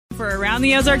for Around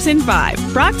the Ozarks in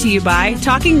 5, brought to you by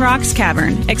Talking Rocks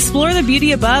Cavern. Explore the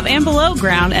beauty above and below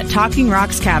ground at Talking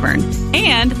Rocks Cavern.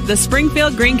 And the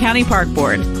Springfield Greene County Park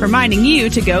Board, reminding you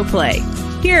to go play.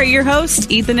 Here are your hosts,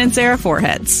 Ethan and Sarah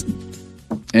Foreheads.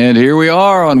 And here we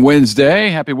are on Wednesday.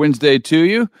 Happy Wednesday to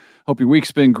you. Hope your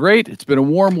week's been great. It's been a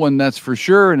warm one, that's for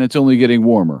sure, and it's only getting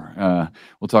warmer.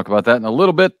 We'll talk about that in a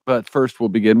little bit, but first we'll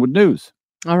begin with news.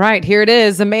 All right, here it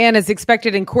is. A man is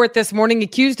expected in court this morning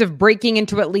accused of breaking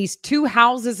into at least 2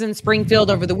 houses in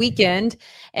Springfield over the weekend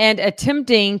and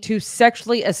attempting to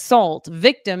sexually assault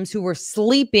victims who were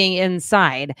sleeping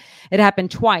inside. It happened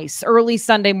twice. Early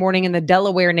Sunday morning in the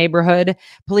Delaware neighborhood,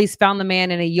 police found the man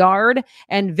in a yard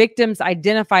and victims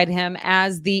identified him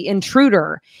as the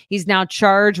intruder. He's now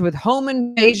charged with home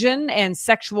invasion and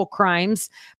sexual crimes.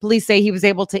 Police say he was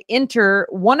able to enter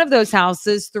one of those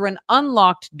houses through an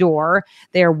unlocked door.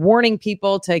 They are warning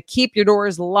people to keep your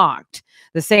doors locked.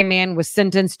 The same man was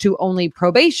sentenced to only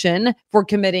probation for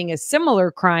committing a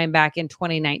similar crime back in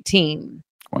 2019.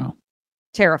 Wow.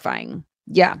 Terrifying.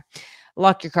 Yeah.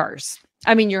 Lock your cars.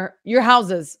 I mean, your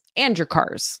houses and your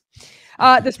cars.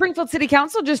 The Springfield City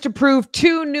Council just approved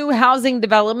 2 new housing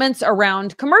developments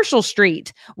around Commercial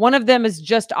Street. One of them is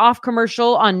just off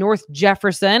Commercial on North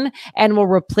Jefferson and will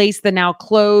replace the now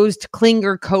closed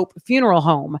Klinger Cope Funeral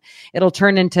Home. It'll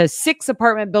turn into 6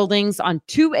 apartment buildings on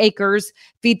 2 acres,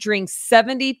 featuring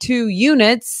 72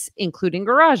 units, including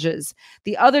garages.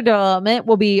 The other development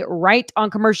will be right on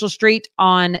Commercial Street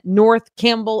on North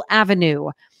Campbell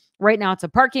Avenue. Right now, it's a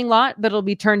parking lot, but it'll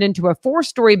be turned into a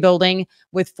 4-story building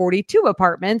with 42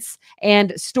 apartments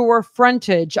and store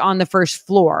frontage on the first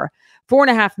floor.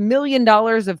 $4.5 million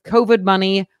of COVID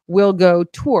money will go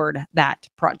toward that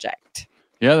project.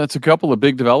 Yeah, that's a couple of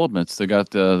big developments. They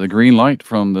got the green light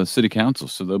from the city council,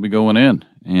 so they'll be going in.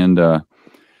 And that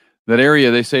area,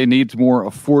 they say, needs more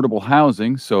affordable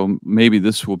housing, so maybe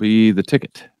this will be the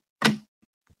ticket.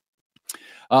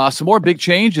 Some more big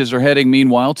changes are heading,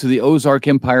 meanwhile, to the Ozark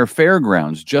Empire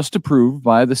Fairgrounds, just approved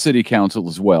by the city council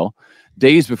as well,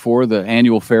 days before the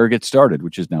annual fair gets started,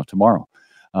 which is now tomorrow.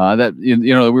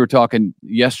 We were talking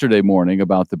yesterday morning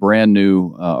about the brand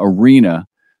new arena,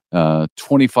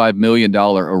 $25 million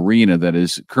arena that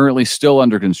is currently still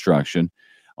under construction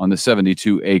on the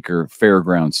 72-acre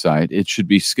fairground site. It should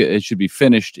be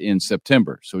finished in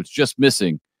September, so it's just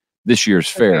missing this year's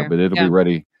fair, but it'll be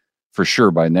ready for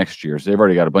sure by next year. So they've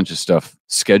already got a bunch of stuff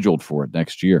scheduled for it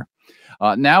next year.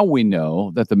 Now we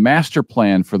know that the master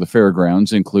plan for the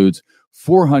fairgrounds includes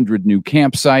 400 new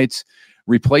campsites,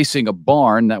 replacing a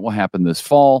barn that will happen this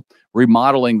fall,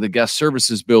 remodeling the guest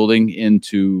services building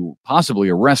into possibly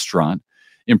a restaurant,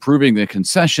 improving the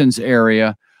concessions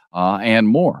area, and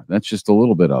more. That's just a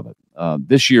little bit of it.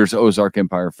 This year's Ozark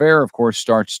Empire Fair, of course,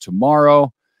 starts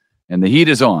tomorrow, and the heat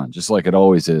is on, just like it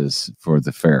always is for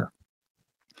the fair.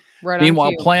 Right.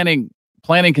 Meanwhile, planning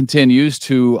continues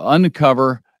to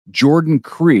uncover Jordan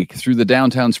Creek through the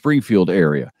downtown Springfield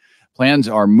area. Plans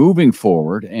are moving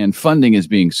forward, and funding is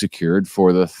being secured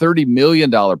for the $30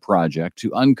 million project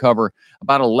to uncover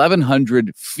about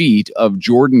 1,100 feet of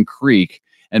Jordan Creek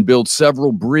and build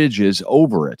several bridges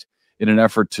over it in an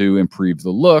effort to improve the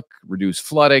look, reduce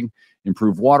flooding,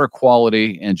 improve water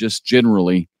quality, and just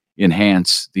generally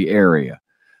enhance the area.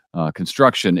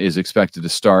 Construction is expected to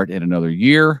start in another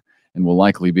year and will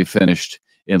likely be finished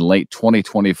in late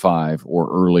 2025 or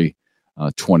early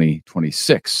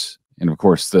 2026. And of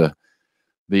course,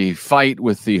 the fight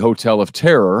with the Hotel of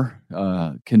Terror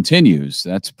continues.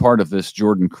 That's part of this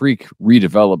Jordan Creek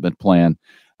redevelopment plan.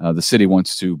 The city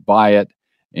wants to buy it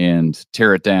and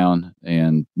tear it down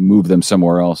and move them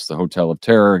somewhere else. The Hotel of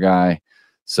Terror guy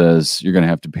says, you're going to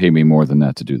have to pay me more than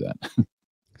that to do that.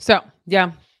 So,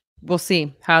 yeah. We'll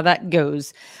see how that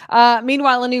goes.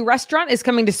 Meanwhile, a new restaurant is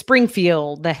coming to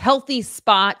Springfield. The Healthy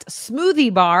Spot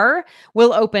Smoothie Bar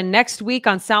will open next week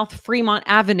on South Fremont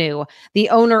Avenue. The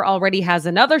owner already has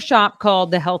another shop called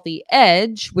The Healthy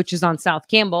Edge, which is on South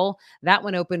Campbell. That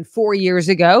one opened 4 years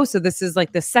ago, so this is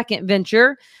like the second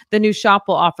venture. The new shop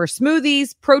will offer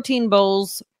smoothies, protein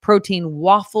bowls, protein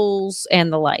waffles,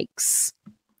 and the likes.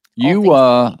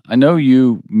 I know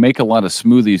you make a lot of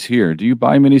smoothies here. Do you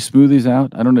buy many smoothies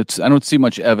out? I don't see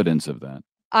much evidence of that.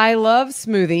 I love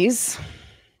smoothies.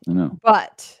 I know.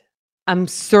 But I'm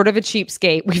sort of a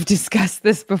cheapskate. We've discussed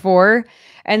this before.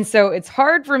 And so it's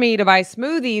hard for me to buy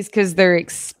smoothies because they're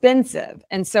expensive.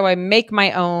 And so I make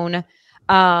my own.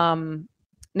 Now,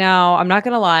 I'm not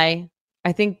going to lie.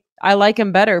 I think I like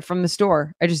them better from the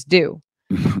store. I just do.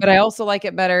 But I also like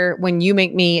it better when you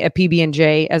make me a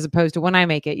PB&J as opposed to when I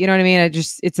make it. You know what I mean?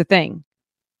 It's a thing.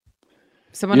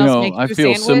 Someone else makes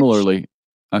you a sandwich, similarly.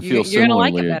 You're going to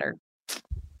like it better.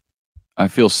 I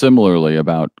feel similarly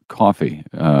about coffee.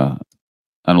 I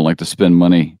don't like to spend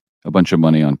a bunch of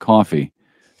money on coffee,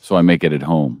 so I make it at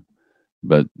home.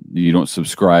 But you don't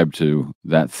subscribe to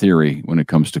that theory when it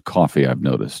comes to coffee, I've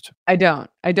noticed. I don't.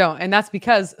 And that's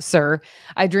because, sir,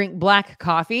 I drink black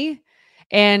coffee.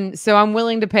 And so I'm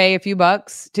willing to pay a few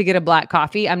bucks to get a black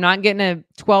coffee. I'm not getting a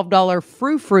 $12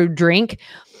 frou-frou drink,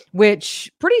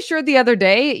 which pretty sure the other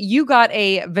day you got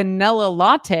a vanilla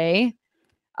latte.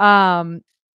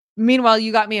 Meanwhile,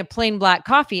 you got me a plain black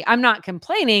coffee. I'm not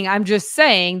complaining. I'm just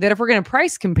saying that if we're going to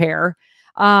price compare,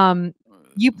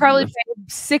 you probably paid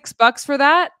 $6 for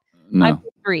that. No. I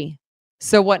paid $3.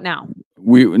 So what now?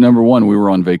 Number one, we were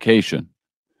on vacation.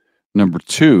 Number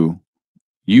two,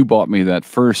 you bought me that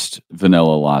first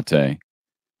vanilla latte,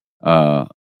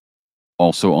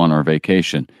 also on our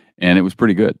vacation, and it was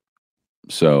pretty good.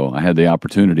 So I had the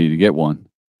opportunity to get one.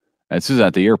 This is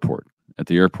at the airport.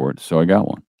 So I got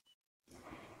one.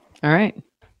 All right.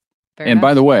 And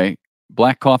by the way,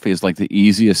 black coffee is like the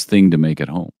easiest thing to make at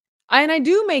home. And I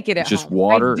do make it at just home.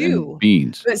 Water and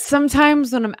beans. But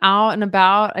sometimes when I'm out and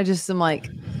about, I just want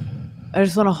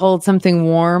to hold something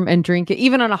warm and drink it.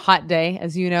 Even on a hot day,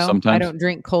 as you know, I don't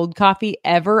drink cold coffee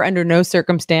ever under no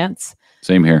circumstance.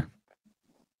 Same here.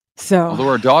 So, although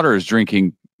our daughter is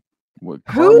drinking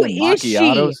who is she?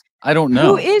 I don't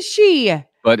know. Who is she?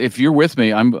 But if you're with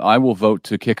me, I will vote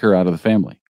to kick her out of the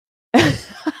family.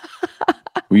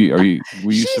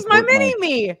 She's my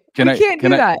mini-me. Can't do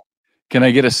that. Can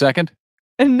I get a second?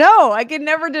 No, I can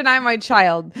never deny my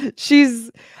child.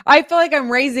 I feel like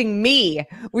I'm raising me,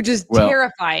 which is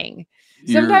terrifying.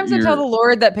 Sometimes I tell the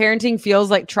Lord that parenting feels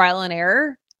like trial and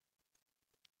error.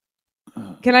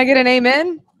 Can I get an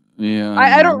amen? Yeah.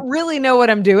 I don't really know what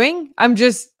I'm doing. I'm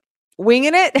just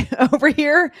winging it over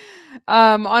here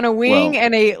on a wing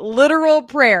and a literal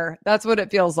prayer. That's what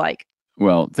it feels like.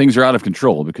 Well, things are out of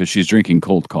control because she's drinking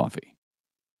cold coffee.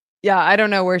 Yeah, I don't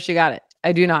know where she got it.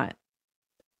 I do not.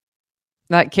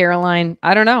 That Caroline,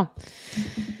 I don't know.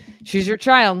 She's your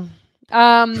child.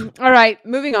 All right,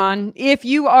 moving on. If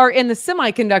you are in the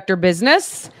semiconductor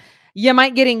business, you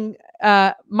might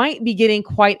be getting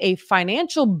quite a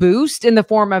financial boost in the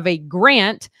form of a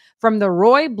grant from the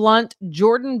Roy Blunt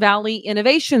Jordan Valley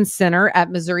Innovation Center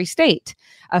at Missouri State.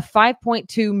 A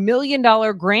 $5.2 million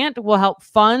grant will help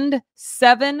fund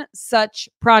 7 such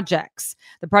projects.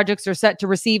 The projects are set to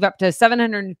receive up to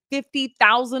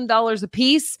 $750,000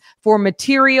 apiece for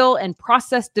material and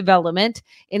process development,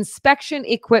 inspection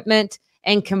equipment,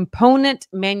 and component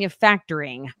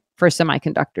manufacturing for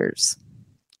semiconductors.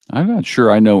 I'm not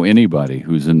sure I know anybody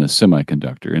who's in the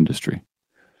semiconductor industry.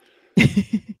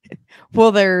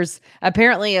 Well, there's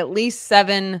apparently at least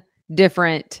 7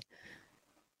 different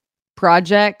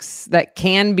projects that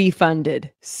can be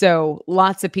funded. So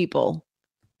lots of people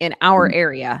in our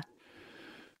area.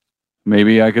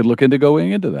 Maybe I could look into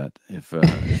going into that if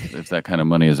that kind of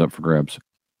money is up for grabs.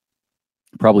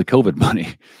 Probably COVID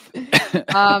money.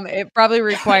 It probably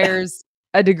requires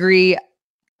a degree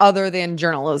other than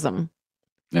journalism.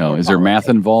 No, is there math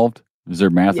involved? Is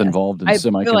there math involved in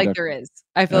semiconductor? I feel like there is.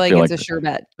 I feel like it's a sure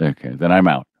bet. Okay, then I'm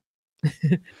out.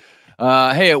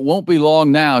 Hey, it won't be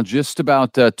long now. Just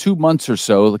about 2 months or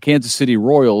so, the Kansas City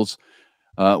Royals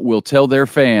will tell their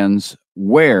fans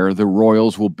where the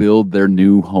Royals will build their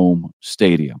new home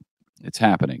stadium. It's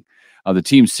happening. The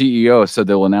team's CEO said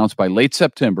they'll announce by late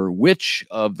September which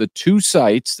of the 2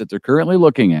 sites that they're currently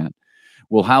looking at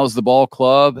will house the ball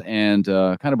club and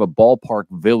kind of a ballpark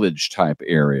village type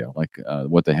area like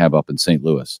what they have up in St.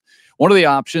 Louis. One of the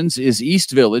options is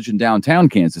East Village in downtown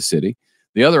Kansas City.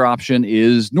 The other option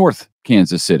is North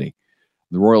Kansas City.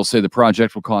 The Royals say the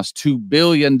project will cost $2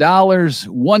 billion.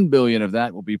 $1 billion of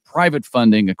that will be private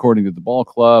funding, according to the ball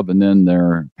club, and then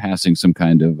they're passing some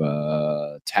kind of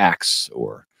tax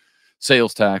or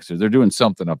sales tax, or they're doing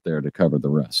something up there to cover the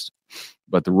rest.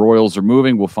 But the Royals are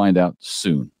moving. We'll find out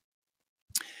soon.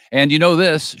 And you know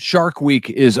this, Shark Week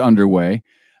is underway,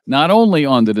 not only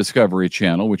on the Discovery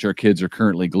Channel, which our kids are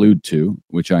currently glued to,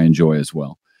 which I enjoy as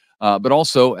well, but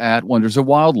also at Wonders of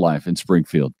Wildlife in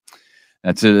Springfield.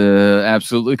 That's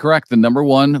absolutely correct. The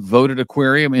 #1 voted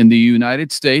aquarium in the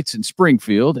United States in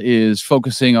Springfield is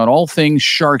focusing on all things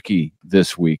sharky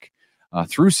this week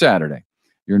through Saturday.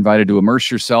 You're invited to immerse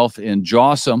yourself in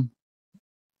Jawsome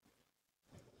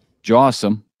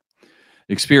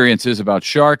experiences about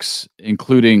sharks,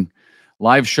 including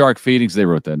live shark feedings. They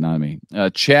wrote that, not me.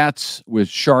 Chats with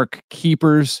shark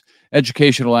keepers,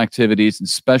 educational activities, and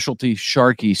specialty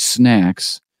sharky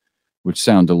snacks, which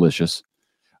sound delicious.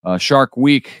 Shark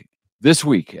Week this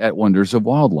week at Wonders of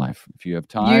Wildlife. If you have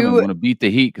time and want to beat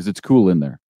the heat because it's cool in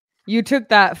there. You took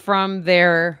that from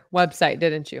their website,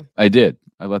 didn't you? I did.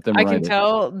 I let them I write can it.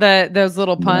 tell that those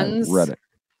little And I puns read it.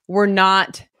 were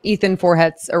not Ethan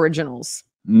Forhet's originals.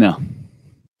 No.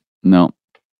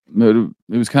 It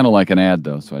was kind of like an ad,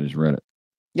 though, so I just read it.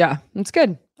 Yeah, it's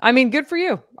good. I mean, good for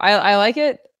you. I like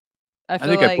it. I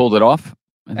think I pulled it off.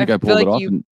 I think I feel pulled like it off you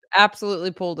and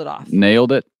absolutely pulled it off.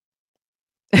 nailed it.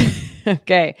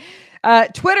 Okay.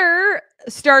 Twitter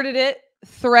started it.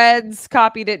 Threads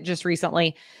copied it just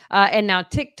recently. And now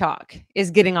TikTok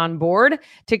is getting on board.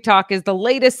 TikTok is the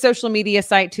latest social media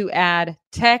site to add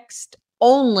text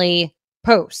only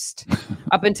post.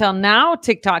 Up until now,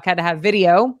 TikTok had to have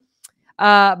video,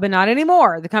 but not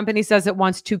anymore. The company says it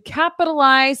wants to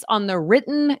capitalize on the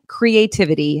written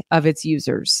creativity of its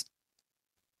users.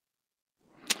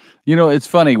 You know, it's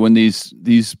funny when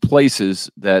these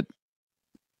places that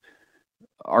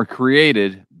are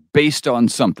created based on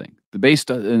something,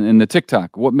 in the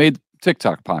TikTok, what made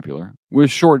TikTok popular was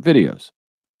short videos.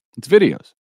 It's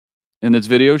videos, and it's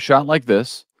videos shot like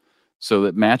this, so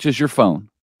that matches your phone,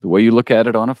 the way you look at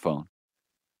it on a phone,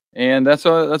 and that's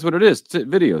what it is.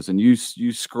 Videos, and you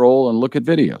scroll and look at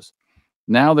videos.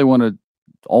 Now they want to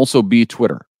also be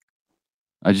Twitter.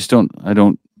 I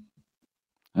don't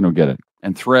get it.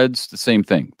 And Threads, the same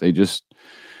thing. They just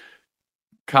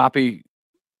copy.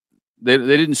 They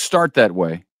didn't start that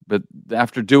way, but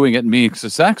after doing it and being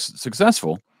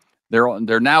successful,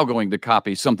 they're now going to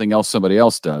copy something else somebody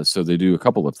else does. So they do a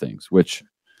couple of things, which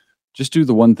just do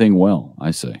the one thing well, I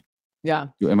say. Yeah.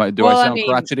 Do I sound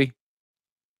crotchety?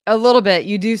 A little bit.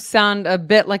 You do sound a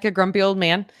bit like a grumpy old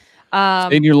man.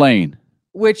 Stay in your lane.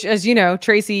 Which, as you know,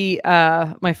 Tracy,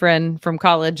 my friend from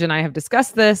college, and I have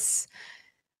discussed this.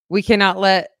 We cannot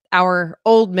let our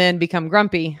old men become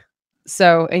grumpy.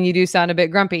 So, and you do sound a bit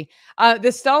grumpy.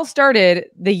 This all started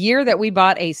the year that we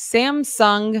bought a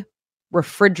Samsung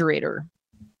refrigerator.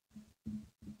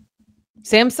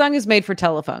 Samsung is made for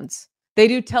telephones. They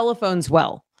do telephones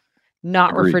well,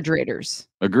 not Agreed. refrigerators.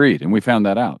 Agreed. And we found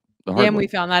that out the hard way. We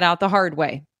found that out the hard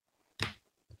way.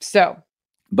 So,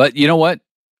 but you know what?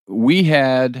 We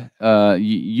had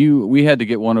we had to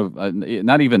get one of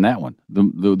not even that one,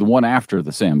 the one after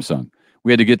the Samsung.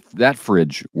 We had to get that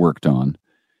fridge worked on.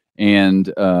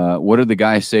 And what did the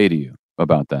guy say to you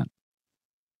about that?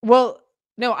 Well,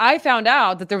 no, I found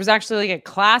out that there was actually like a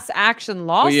class action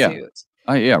lawsuit.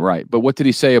 Yeah, right. But what did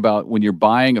he say about when you're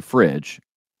buying a fridge?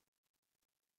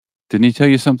 Didn't he tell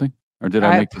you something? Or did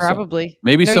I make this probably up?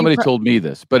 Maybe somebody told me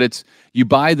this, but it's you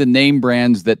buy the name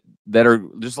brands that are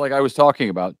just like I was talking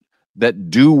about, that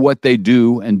do what they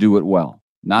do and do it well.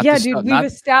 We've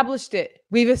established it.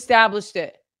 We've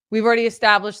already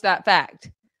established that fact.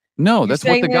 No, that's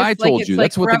what the guy told you.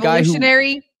 That's what the guy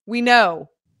we know.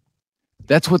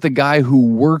 That's what the guy who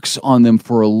works on them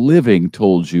for a living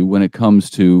told you when it comes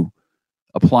to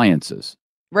appliances.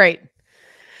 Right.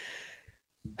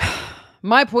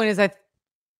 My point is I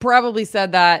probably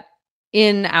said that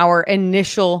in our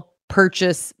initial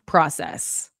purchase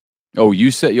process. Oh,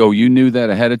 you knew that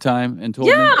ahead of time and told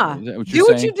me? Yeah. Is that what do you're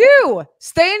what saying? you do.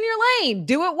 Stay in your lane.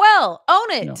 Do it well.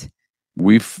 Own it.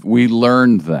 No. We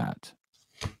learned that.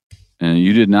 And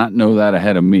you did not know that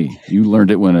ahead of me. You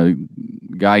learned it when a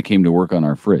guy came to work on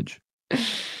our fridge.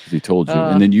 He told you.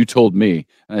 And then you told me.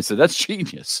 And I said, that's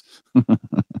genius.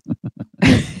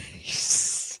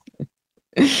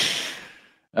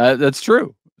 That's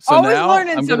true. So always now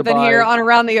learning something here on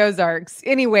Around the Ozarks.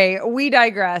 Anyway, we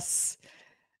digress.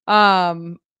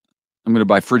 I'm going to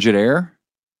buy Frigidaire.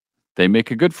 They make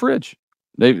a good fridge.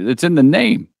 It's in the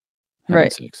name.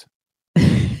 Right.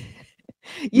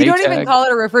 You don't even call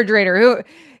it a refrigerator.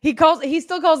 He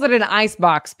still calls it an ice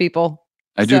box, people.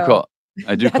 I do call it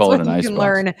an ice box. You can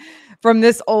learn from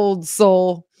this old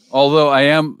soul. Although I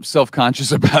am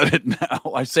self-conscious about it now.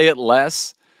 I say it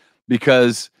less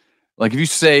because like if you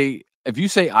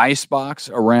say ice box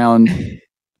around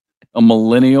a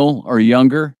millennial or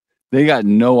younger, they got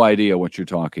no idea what you're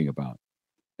talking about.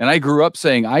 And I grew up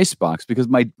saying ice box because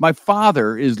my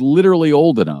father is literally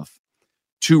old enough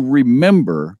to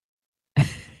remember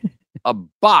a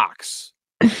box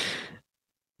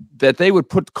that they would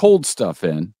put cold stuff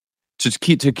in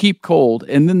to keep cold,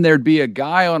 and then there'd be a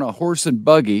guy on a horse and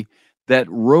buggy that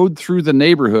rode through the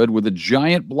neighborhood with a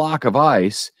giant block of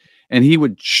ice, and he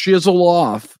would chisel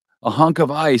off a hunk of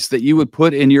ice that you would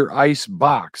put in your ice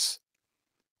box.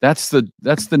 That's the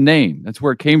name. That's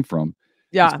where it came from.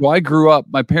 Yeah. So I grew up.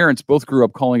 My parents both grew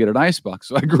up calling it an ice box,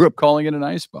 so I grew up calling it an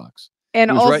ice box.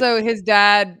 And also, his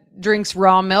dad drinks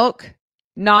raw milk,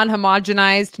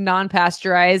 non-homogenized,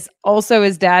 non-pasteurized. Also,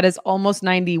 his dad is almost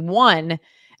 91,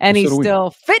 and he's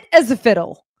still fit as a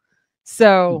fiddle.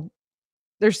 So,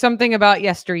 There's something about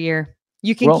yesteryear.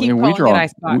 You can keep we calling it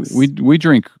icebox. We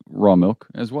drink raw milk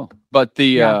as well. But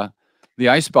the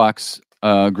icebox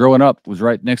growing up was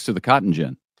right next to the cotton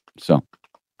gin. So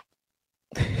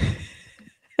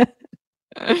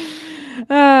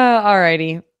all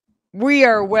righty. We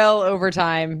are well over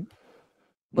time.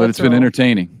 But it's been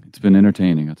entertaining. It's been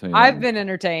entertaining. I'll tell you. I've been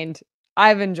entertained.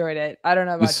 I've enjoyed it. I don't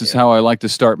know about This is how I like to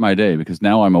start my day because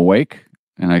now I'm awake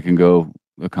and I can go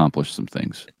accomplish some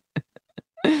things.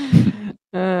 All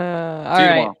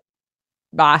right. Tomorrow.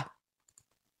 Bye.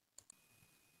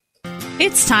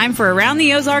 It's time for Around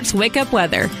the Ozarks Wake Up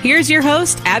Weather. Here's your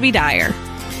host, Abby Dyer.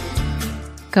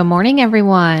 Good morning,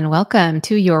 everyone. Welcome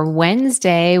to your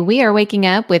Wednesday. We are waking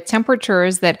up with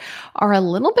temperatures that are a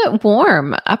little bit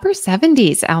warm, upper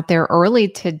 70s out there early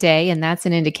today, and that's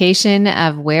an indication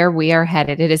of where we are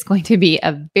headed. It is going to be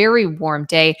a very warm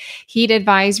day. Heat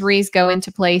advisories go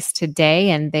into place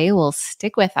today, and they will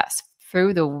stick with us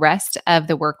through the rest of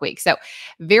the work week. So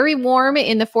very warm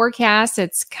in the forecast.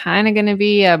 It's kind of going to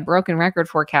be a broken record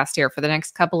forecast here for the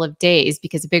next couple of days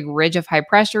because a big ridge of high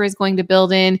pressure is going to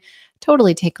build in,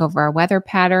 totally take over our weather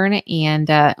pattern. And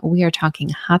we are talking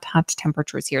hot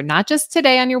temperatures here, not just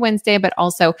today on your Wednesday, but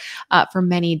also for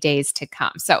many days to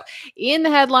come. So in the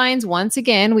headlines, once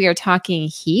again, we are talking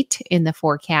heat in the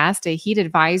forecast, a heat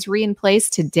advisory in place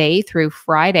today through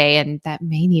Friday, and that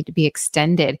may need to be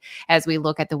extended as we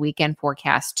look at the weekend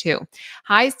forecast too.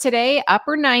 Highs today,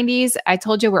 upper 90s. I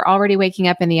told you we're already waking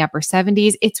up in the upper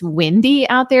 70s. It's windy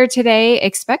out there today.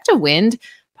 Expect a wind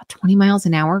 20 miles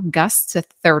an hour, gusts to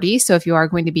 30. So if you are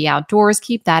going to be outdoors,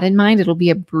 keep that in mind. It'll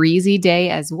be a breezy day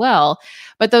as well.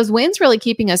 But those winds really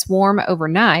keeping us warm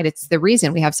overnight. It's the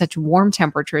reason we have such warm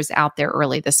temperatures out there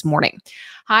early this morning.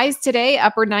 Highs today,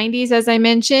 upper 90s, as I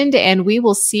mentioned, and we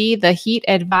will see the heat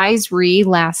advisory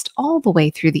last all the way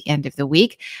through the end of the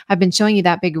week. I've been showing you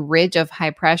that big ridge of high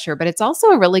pressure, but it's also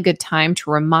a really good time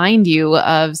to remind you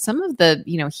of some of the,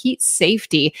 heat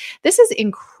safety. This is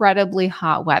incredibly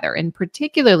hot weather and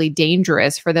particularly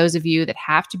dangerous for those of you that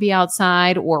have to be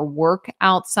outside or work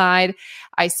outside.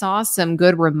 I saw some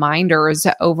good reminders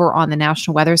over on the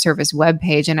National Weather Service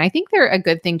webpage, and I think they're a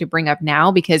good thing to bring up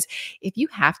now because if you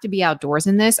have to be outdoors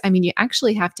in this, you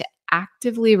actually have to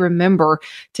actively remember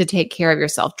to take care of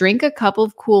yourself. Drink a cup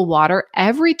of cool water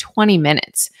every 20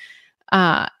 minutes.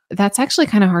 That's actually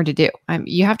kind of hard to do.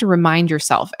 You have to remind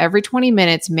yourself every 20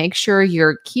 minutes, make sure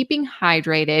you're keeping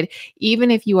hydrated, even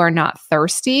if you are not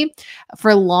thirsty.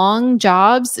 For long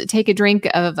jobs, take a drink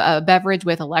of a beverage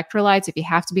with electrolytes. If you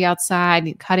have to be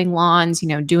outside, cutting lawns,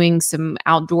 doing some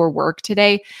outdoor work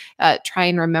today, try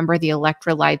and remember the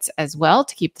electrolytes as well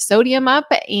to keep the sodium up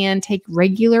and take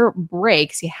regular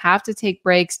breaks. You have to take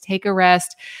breaks, take a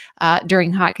rest.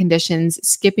 During hot conditions,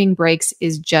 skipping breaks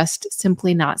is just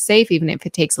simply not safe, even if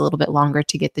it takes a little bit longer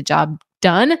to get the job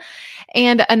done.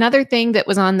 And another thing that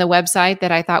was on the website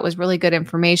that I thought was really good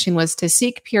information was to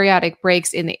seek periodic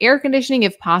breaks in the air conditioning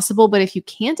if possible. But if you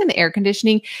can't in the air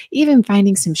conditioning, even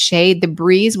finding some shade, the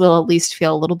breeze will at least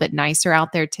feel a little bit nicer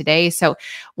out there today. So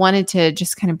wanted to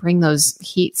just kind of bring those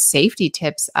heat safety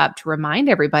tips up to remind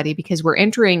everybody because we're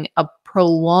entering a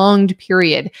prolonged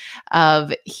period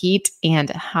of heat and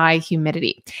high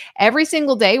humidity. Every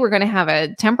single day, we're going to have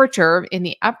a temperature in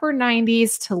the upper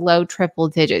 90s to low triple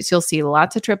digits. You'll see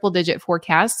lots of triple digit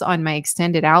forecasts on my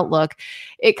extended outlook.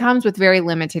 It comes with very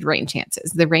limited rain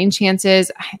chances. The rain chances,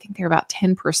 I think they're about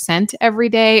 10% every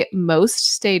day.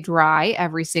 Most stay dry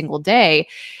every single day.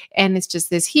 And it's just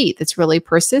this heat that's really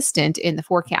persistent in the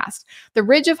forecast. The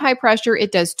ridge of high pressure,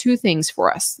 it does two things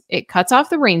for us. It cuts off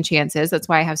the rain chances. That's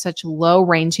why I have such low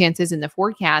rain chances in the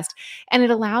forecast. And it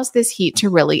allows this heat to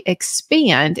really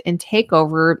expand and take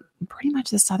over pretty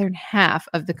much the southern half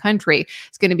of the country.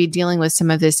 It's going to be dealing with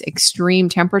some of this extreme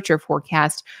temperature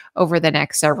forecast over the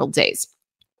next several days.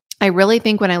 I really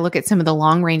think when I look at some of the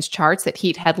long range charts that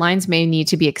heat headlines may need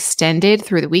to be extended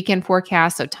through the weekend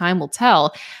forecast, so time will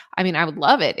tell. I would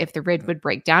love it if the ridge would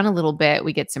break down a little bit.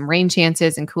 We get some rain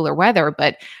chances and cooler weather,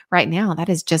 but right now that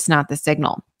is just not the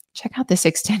signal. Check out this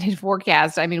extended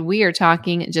forecast. We are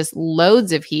talking just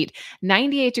loads of heat.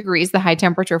 98 degrees, the high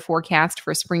temperature forecast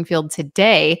for Springfield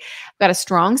today. We've got a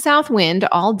strong south wind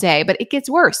all day, but it gets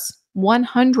worse.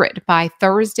 100 by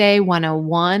Thursday,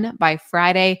 101 by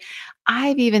Friday.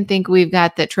 I even think we've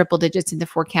got the triple digits in the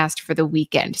forecast for the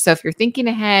weekend. So if you're thinking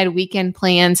ahead, weekend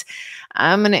plans,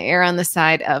 I'm going to err on the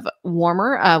side of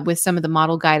warmer with some of the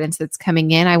model guidance that's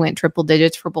coming in. I went triple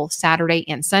digits for both Saturday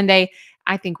and Sunday.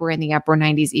 I think we're in the upper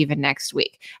 90s even next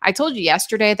week. I told you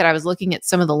yesterday that I was looking at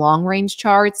some of the long range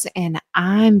charts, and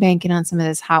I'm banking on some of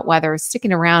this hot weather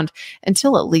sticking around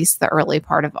until at least the early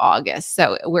part of August.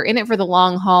 So we're in it for the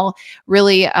long haul.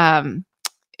 Really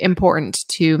important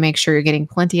to make sure you're getting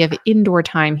plenty of indoor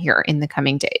time here in the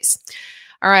coming days.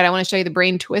 All right, I want to show you the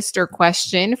brain twister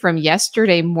question from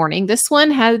yesterday morning. This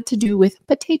one had to do with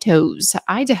potatoes.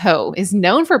 Idaho is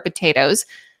known for potatoes,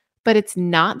 but it's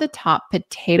not the top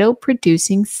potato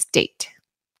producing state.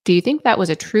 Do you think that was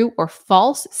a true or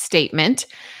false statement?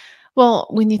 Well,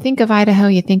 when you think of Idaho,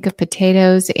 you think of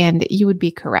potatoes, and you would be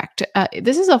correct.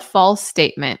 This is a false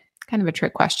statement. Kind of a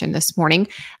trick question this morning.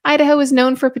 Idaho is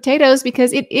known for potatoes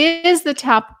because it is the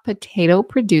top potato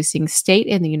producing state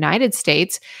in the United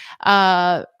States.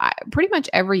 Pretty much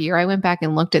every year I went back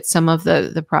and looked at some of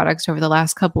the products over the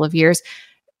last couple of years.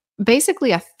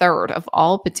 Basically, a third of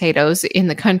all potatoes in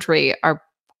the country are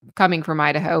coming from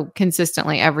Idaho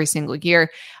consistently every single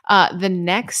year. The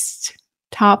next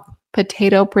top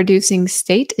potato producing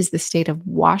state is the state of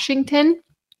Washington,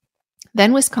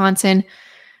 then Wisconsin,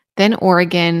 then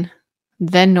Oregon,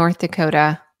 then North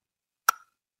Dakota,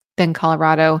 then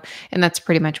Colorado. And that's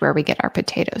pretty much where we get our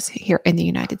potatoes here in the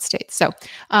United States. So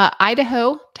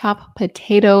Idaho, top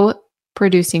potato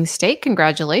producing state.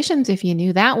 Congratulations if you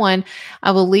knew that one.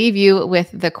 I will leave you with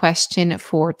the question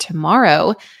for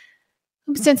tomorrow.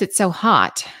 Since it's so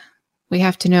hot, we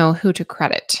have to know who to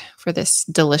credit for this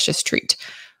delicious treat.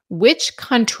 Which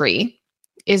country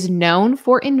is known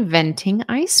for inventing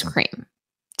ice cream?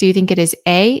 Do you think it is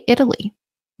A, Italy,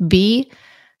 B,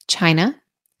 China,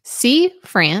 C,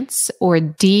 France, or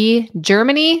D,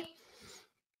 Germany?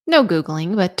 No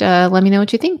Googling, but let me know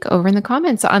what you think over in the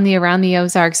comments on the Around the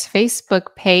Ozarks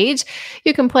Facebook page.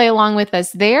 You can play along with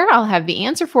us there. I'll have the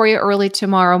answer for you early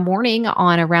tomorrow morning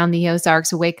on Around the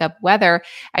Ozarks Wake Up Weather.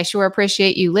 I sure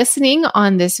appreciate you listening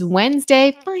on this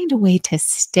Wednesday. Find a way to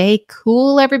stay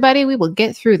cool, everybody. We will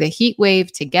get through the heat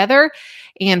wave together.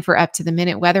 And for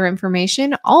up-to-the-minute weather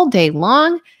information all day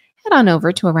long, head on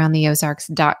over to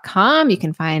aroundtheozarks.com. You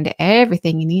can find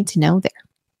everything you need to know there.